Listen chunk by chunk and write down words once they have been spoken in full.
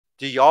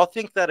Do y'all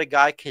think that a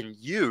guy can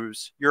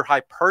use your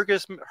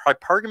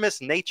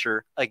hypergamous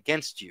nature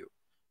against you?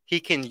 He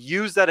can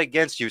use that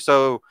against you.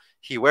 So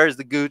he wears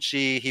the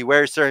Gucci, he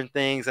wears certain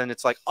things, and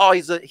it's like, oh,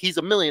 he's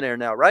a millionaire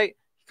now, right?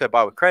 He could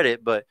buy with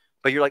credit, but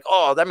you're like,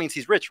 oh, that means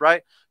he's rich,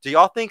 right? Do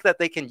y'all think that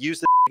they can use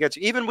this against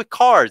you? Even with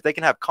cars, they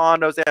can have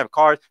condos, they have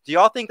cars. Do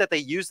y'all think that they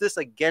use this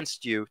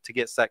against you to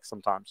get sex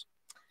sometimes?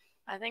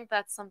 I think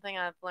that's something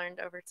I've learned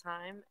over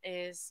time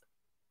is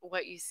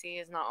what you see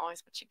is not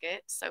always what you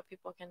get. So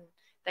people can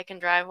they can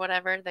drive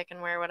whatever, they can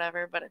wear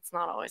whatever, but it's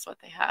not always what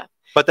they have.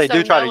 But they So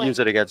do try to use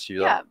knowing, it against you,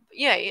 though. yeah,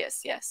 yeah,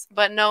 yes, yes.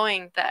 But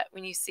knowing that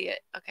when you see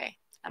it, okay,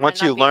 that might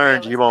Once you not be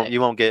learned, you won't realistic.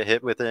 you won't get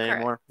hit with it Correct.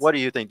 anymore. What do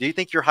you think? Do you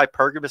think your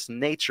hypergamous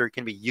nature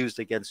can be used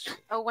against you?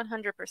 Oh,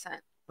 100%.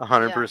 A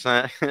hundred Yeah.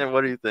 percent.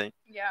 What do you think?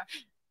 Yeah.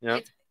 Yeah.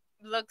 It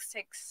looks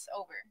takes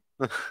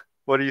over.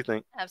 What do you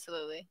think?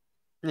 Absolutely.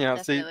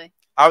 Yeah. See, Definitely.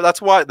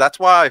 that's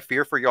why I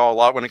fear for y'all a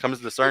lot when it comes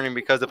to discerning,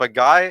 because if a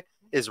guy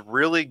is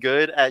really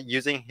good at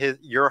using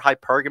your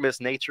hypergamous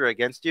nature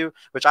against you,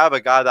 which I have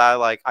a guy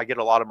that I get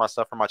a lot of my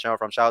stuff from my channel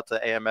from. Shout out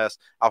to AMS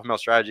Alpha Male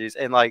Strategies,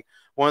 and like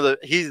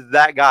he's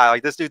that guy.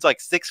 Like this dude's like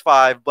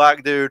 6'5",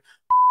 black dude,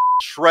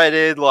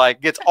 shredded, like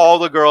gets all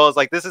the girls.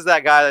 Like this is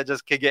that guy that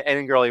just can get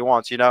any girl he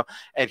wants, you know.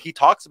 And he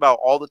talks about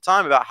all the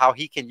time about how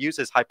he can use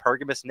his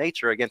hypergamous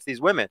nature against these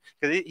women,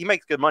 because he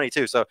makes good money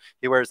too. So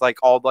he wears like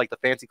all like the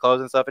fancy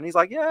clothes and stuff, and he's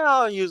like, yeah,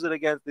 I'll use it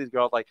against these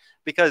girls, like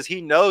because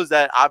he knows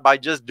that by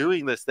just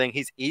doing this thing,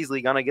 he's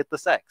easily gonna get the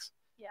sex.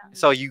 Yeah.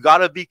 So you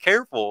gotta be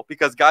careful,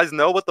 because guys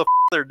know what the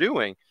they're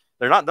doing.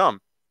 They're not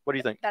dumb. What do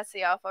you think? That's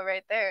the alpha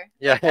right there.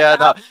 Yeah, That's yeah, the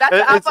no. alpha, that's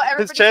the alpha His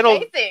everybody's channel,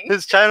 chasing.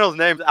 his channel's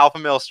name's Alpha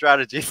Male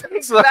Strategies.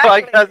 So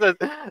like Exactly.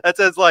 that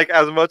says like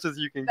as much as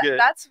you can get,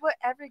 That's what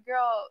every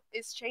girl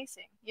is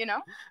chasing, you know?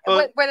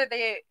 Well, Whether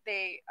they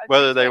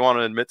whether agree they to want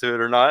to admit to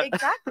it or not.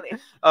 Exactly.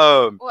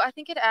 Um, Well, I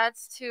think it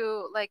adds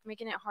to like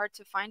making it hard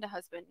to find a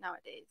husband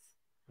nowadays.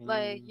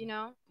 Like, you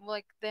know,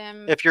 like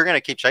them. if you're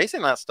gonna keep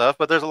chasing that stuff,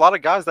 but there's a lot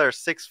of guys that are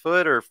 6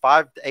 foot or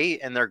 5'8",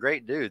 and they're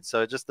great dudes.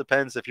 So it just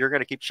depends if you're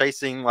gonna keep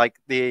chasing like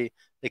the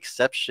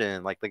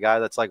exception, like the guy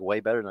that's like way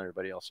better than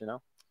everybody else. You know,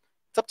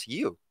 it's up to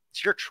you.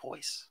 It's your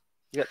choice.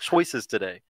 You got choices today.